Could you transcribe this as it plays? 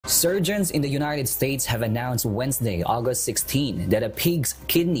Surgeons in the United States have announced Wednesday, August 16, that a pig's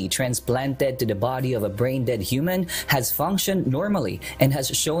kidney transplanted to the body of a brain-dead human has functioned normally and has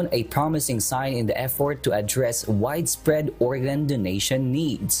shown a promising sign in the effort to address widespread organ donation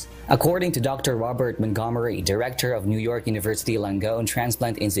needs. According to Dr. Robert Montgomery, director of New York University Langone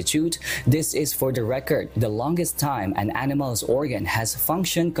Transplant Institute, this is, for the record, the longest time an animal's organ has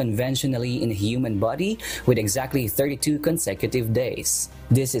functioned conventionally in a human body, with exactly 32 consecutive days.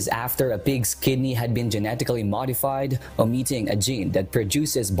 This is after a pig's kidney had been genetically modified, omitting a gene that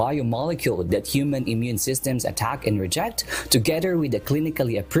produces biomolecule that human immune systems attack and reject, together with the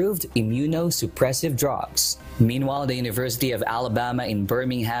clinically approved immunosuppressive drugs. Meanwhile, the University of Alabama in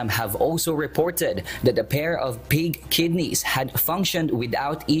Birmingham have also reported that a pair of pig kidneys had functioned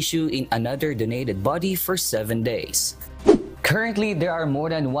without issue in another donated body for 7 days. Currently, there are more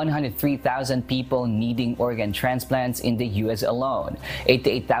than 103,000 people needing organ transplants in the US alone,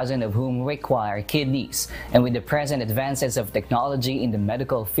 88,000 of whom require kidneys. And with the present advances of technology in the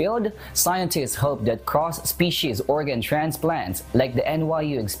medical field, scientists hope that cross-species organ transplants, like the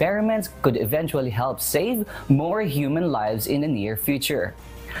NYU experiments, could eventually help save more human lives in the near future.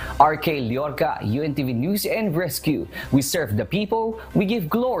 RK Liorca, UNTV News and Rescue. We serve the people, we give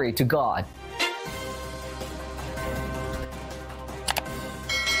glory to God.